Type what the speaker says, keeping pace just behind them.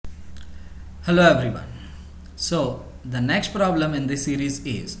Hello everyone. So the next problem in this series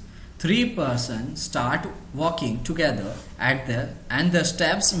is three persons start walking together and the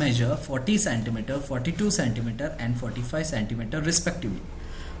steps measure 40 centimeter, 42 centimeter and 45 centimeter respectively.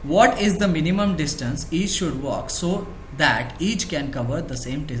 What is the minimum distance each should walk so that each can cover the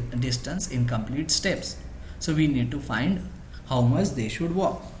same distance in complete steps? So we need to find how much they should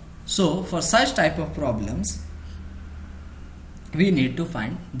walk. So for such type of problems we need to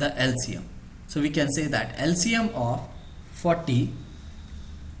find the LCM. So we can say that LCM of 40,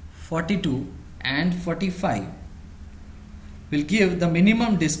 42 and 45 will give the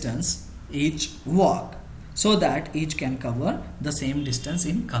minimum distance each walk so that each can cover the same distance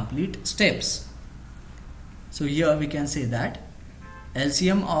in complete steps. So here we can say that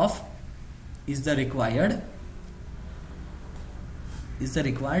LCM of is the required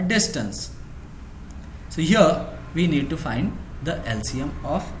distance. So here we need to find the LCM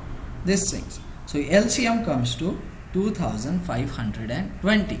of these things. So LCM comes to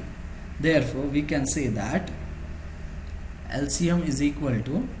 2520. Therefore we can say that LCM is equal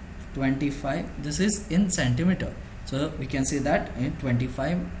to 25. This is in centimeter, so we can say that in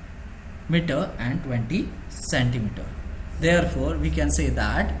 25 meter and 20 centimeter. Therefore we can say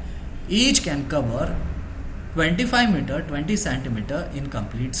that each can cover 25 meter 20 centimeter in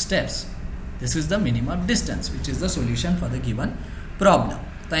complete steps. This is the minimum distance, which is the solution for the given problem.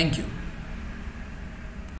 Thank you.